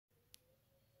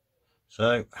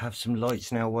So have some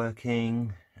lights now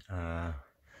working.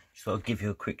 Just thought I'd give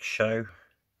you a quick show.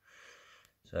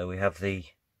 So we have the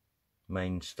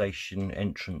main station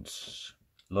entrance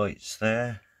lights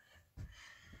there.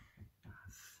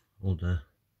 All the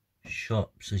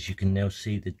shops, as you can now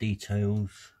see the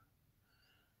details.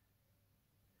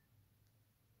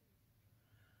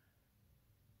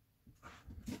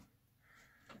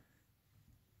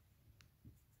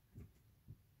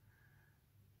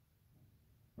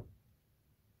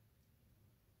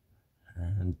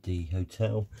 And the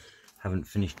hotel. Haven't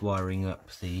finished wiring up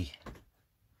the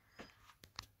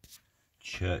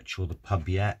church or the pub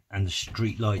yet, and the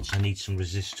street lights. I need some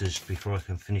resistors before I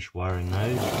can finish wiring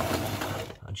those.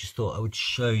 I just thought I would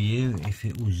show you if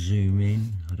it will zoom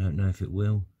in. I don't know if it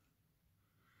will.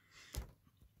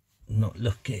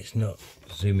 It's not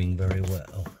zooming very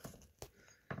well.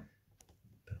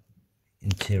 But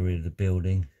interior of the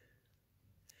building.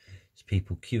 There's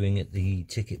people queuing at the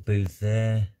ticket booth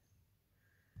there.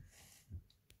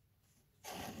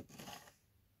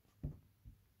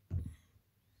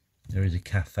 There is a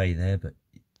cafe there, but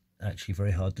actually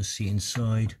very hard to see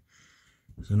inside.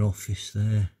 There's an office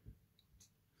there.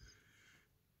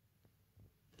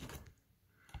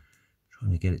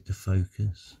 Trying to get it to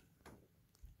focus.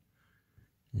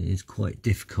 It is quite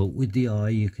difficult with the eye.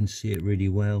 You can see it really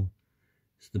well.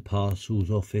 It's the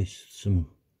parcels office. Some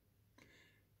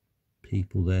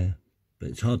people there, but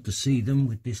it's hard to see them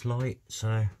with this light.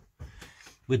 So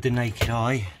with the naked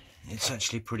eye, it's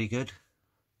actually pretty good.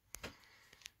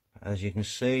 As you can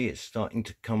see, it's starting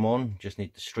to come on. Just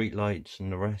need the street lights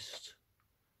and the rest.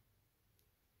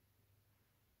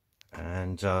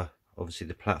 And obviously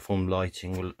the platform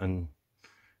lighting and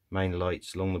main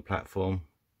lights along the platform.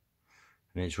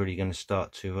 And it's really going to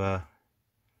start to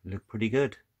look pretty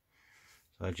good.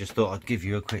 So I just thought I'd give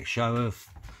you a quick show of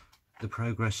the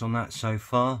progress on that so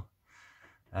far.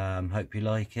 Hope you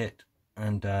like it.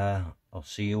 And I'll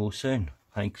see you all soon.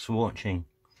 Thanks for watching.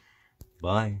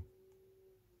 Bye.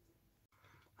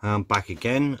 I'm back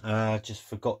again. Just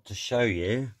forgot to show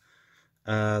you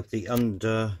the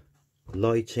under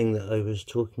lighting that I was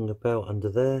talking about under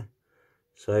there.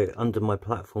 So under my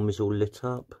platform is all lit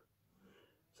up.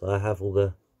 So I have all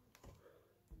the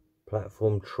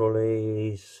platform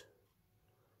trolleys,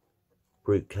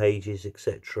 brute cages,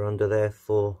 etc. under there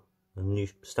for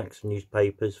stacks of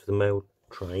newspapers for the mail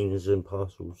trains and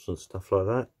parcels and stuff like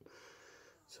that.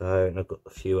 So, and I've got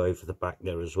a few over the back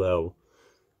there as well.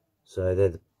 So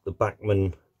they're the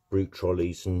Backman brute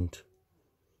trolleys and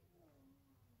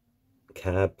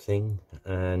cab thing,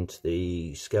 and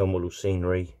the scale model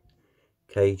scenery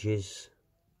cages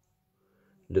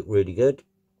look really good.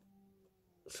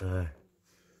 So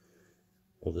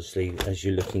obviously as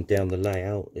you're looking down the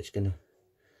layout, it's gonna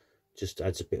just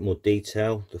adds a bit more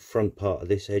detail. The front part of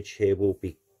this edge here will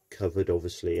be covered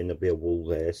obviously, and there'll be a wall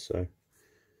there, so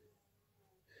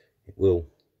it will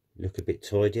look a bit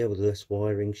tidier with less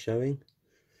wiring showing.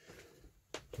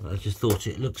 I just thought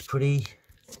it looks pretty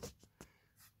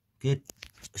good,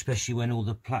 especially when all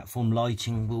the platform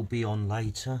lighting will be on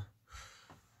later.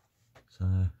 So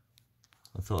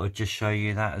I thought I'd just show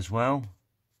you that as well.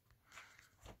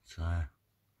 So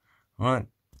alright,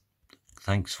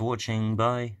 thanks for watching,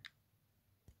 bye.